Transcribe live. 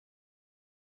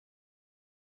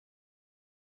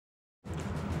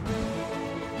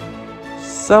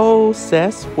So,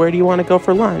 sis, where do you want to go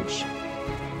for lunch?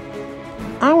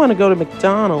 I want to go to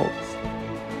McDonald's.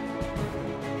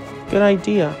 Good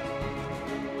idea.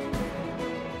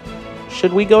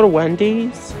 Should we go to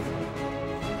Wendy's?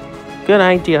 Good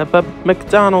idea, but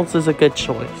McDonald's is a good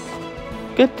choice.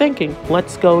 Good thinking.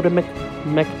 Let's go to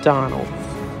McDonald's.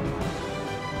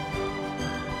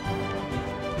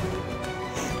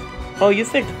 Oh, you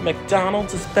think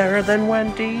McDonald's is better than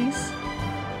Wendy's?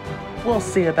 We'll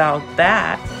see about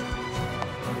that.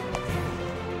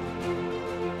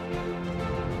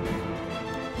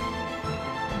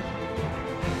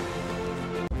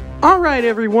 Alright,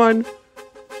 everyone.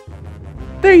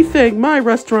 They think my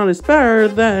restaurant is better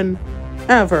than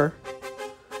ever.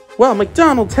 Well,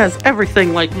 McDonald's has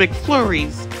everything like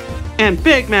McFlurries and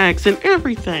Big Macs and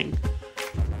everything.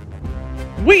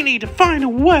 We need to find a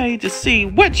way to see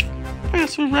which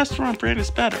fast food restaurant brand is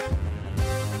better.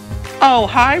 Oh,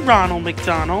 hi, Ronald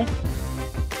McDonald.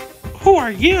 Who are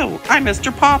you? I'm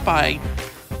Mr. Popeye,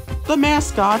 the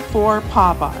mascot for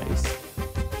Popeyes.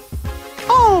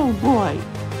 Oh, boy.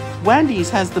 Wendy's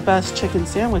has the best chicken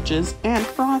sandwiches and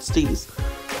Frosties.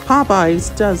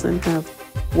 Popeyes doesn't have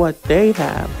what they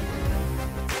have.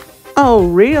 Oh,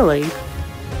 really?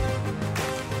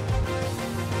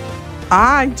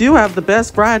 I do have the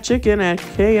best fried chicken at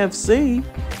KFC.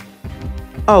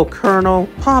 Oh, Colonel,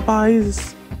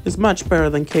 Popeyes is much better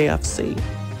than KFC.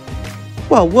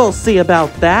 Well, we'll see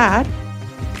about that.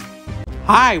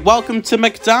 Hi, welcome to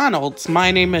McDonald's. My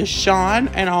name is Sean,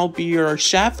 and I'll be your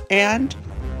chef and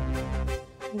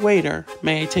waiter.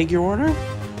 May I take your order?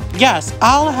 Yes,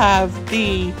 I'll have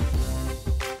the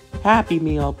Happy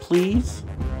Meal, please.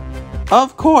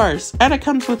 Of course, and it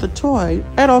comes with a toy,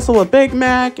 and also a Big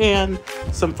Mac and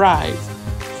some fries.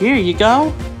 Here you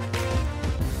go.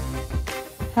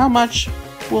 How much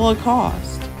will it cost?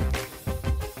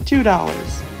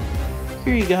 $2.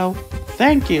 Here you go.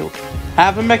 Thank you.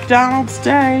 Have a McDonald's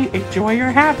day. Enjoy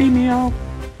your Happy Meal.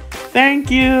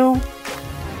 Thank you.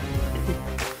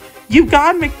 You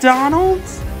got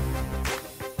McDonald's?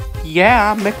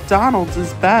 Yeah, McDonald's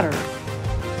is better.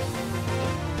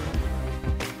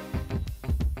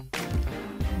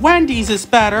 Wendy's is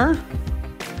better.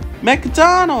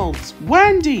 McDonald's,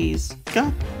 Wendy's.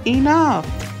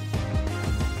 Enough.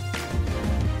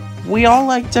 We all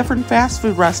like different fast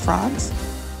food restaurants,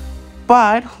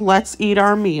 but let's eat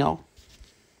our meal.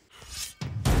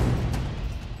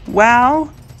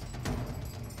 Well,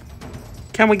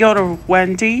 can we go to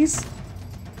Wendy's?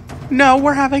 No,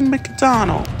 we're having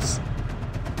McDonald's.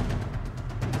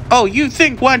 Oh, you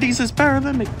think Wendy's is better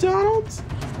than McDonald's?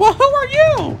 Well, who are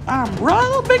you? I'm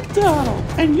Ronald McDonald,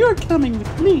 and you're coming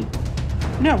with me.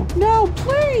 No,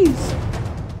 please.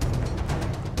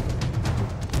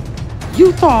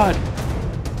 You thought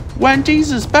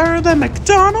Wendy's is better than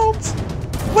McDonald's?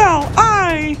 Well,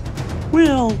 I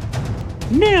will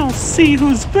now see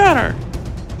who's better.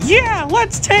 Yeah,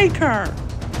 let's take her.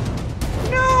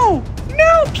 No,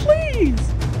 please.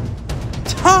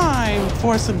 Time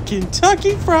for some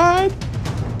Kentucky Fried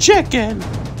Chicken.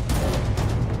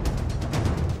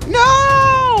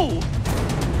 No!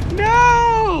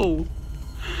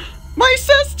 My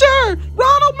sister!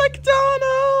 Ronald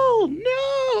McDonald!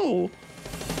 No!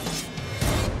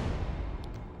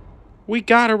 We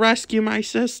gotta rescue my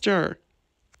sister.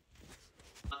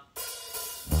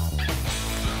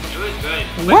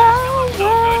 Well.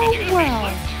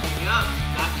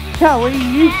 Kelly,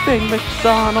 you think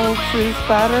McDonald's is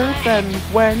better than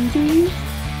Wendy's?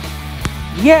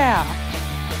 Yeah.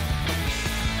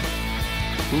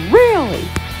 Really?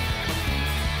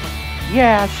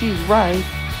 Yeah, she's right.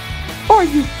 Or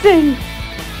you think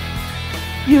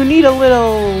you need a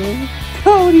little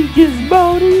Cody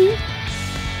Gizmody?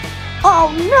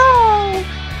 Oh no!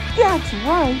 That's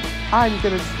right. I'm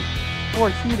gonna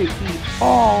force you to eat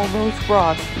all those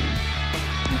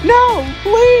Frosties. No,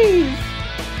 please!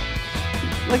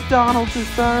 McDonald's is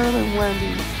better than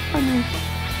Wendy's.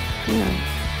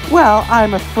 Yeah. Well,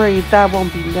 I'm afraid that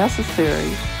won't be necessary.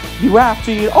 You have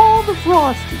to eat all the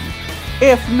Frosties.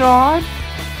 If not,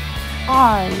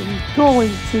 I'm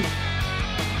going to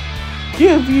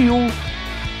give you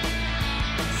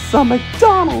some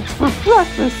McDonald's for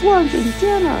breakfast, lunch, and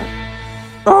dinner.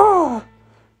 Ugh.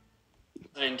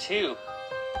 And two.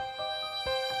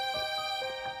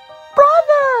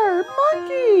 Brother!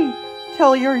 Monkey!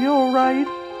 Kelly, are you alright?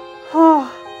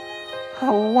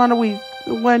 Why don't we...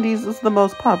 Wendy's is the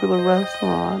most popular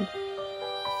restaurant.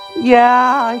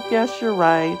 Yeah, I guess you're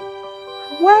right.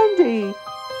 Wendy!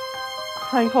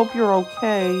 I hope you're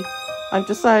okay. I've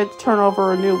decided to turn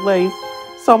over a new leaf.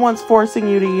 Someone's forcing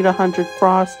you to eat 100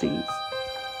 Frosties.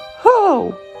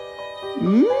 Who?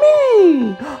 Me!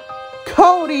 me!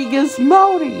 Cody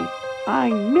Gizmody! I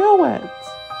knew it!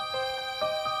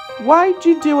 Why'd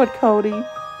you do it, Cody?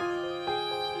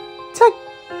 To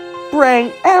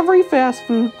bring every fast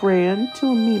food brand to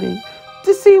a meeting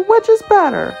to see which is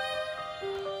better.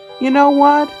 You know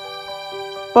what?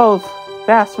 Both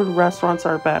fast food restaurants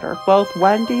are better. Both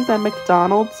Wendy's and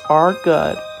McDonald's are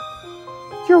good.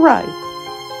 You're right.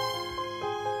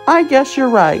 I guess you're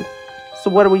right. So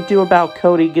what do we do about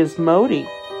Cody Gizmody?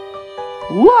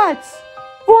 Let's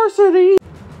force her to eat.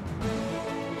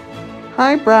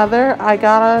 Hi, brother. I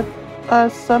got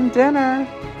some dinner.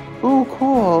 Ooh,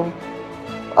 cool.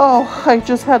 Oh, I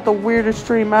just had the weirdest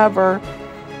dream ever.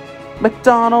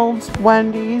 McDonald's,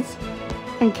 Wendy's,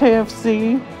 and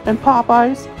KFC, and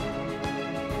Popeyes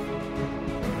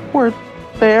were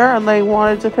there, and they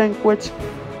wanted to think which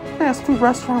fast food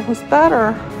restaurant was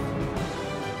better.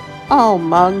 Oh,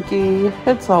 monkey,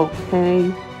 it's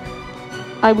okay.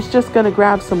 I was just gonna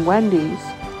grab some Wendy's.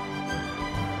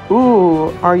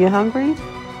 Ooh, are you hungry?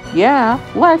 Yeah,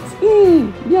 let's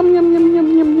eat! Yum, yum, yum,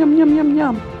 yum, yum, yum, yum, yum,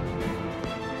 yum.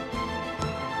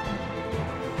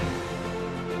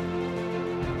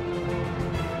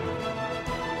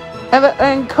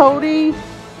 And Cody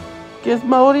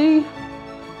Gizmody?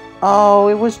 Oh,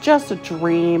 it was just a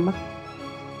dream.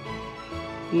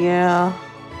 Yeah.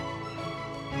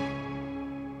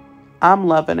 I'm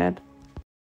loving it.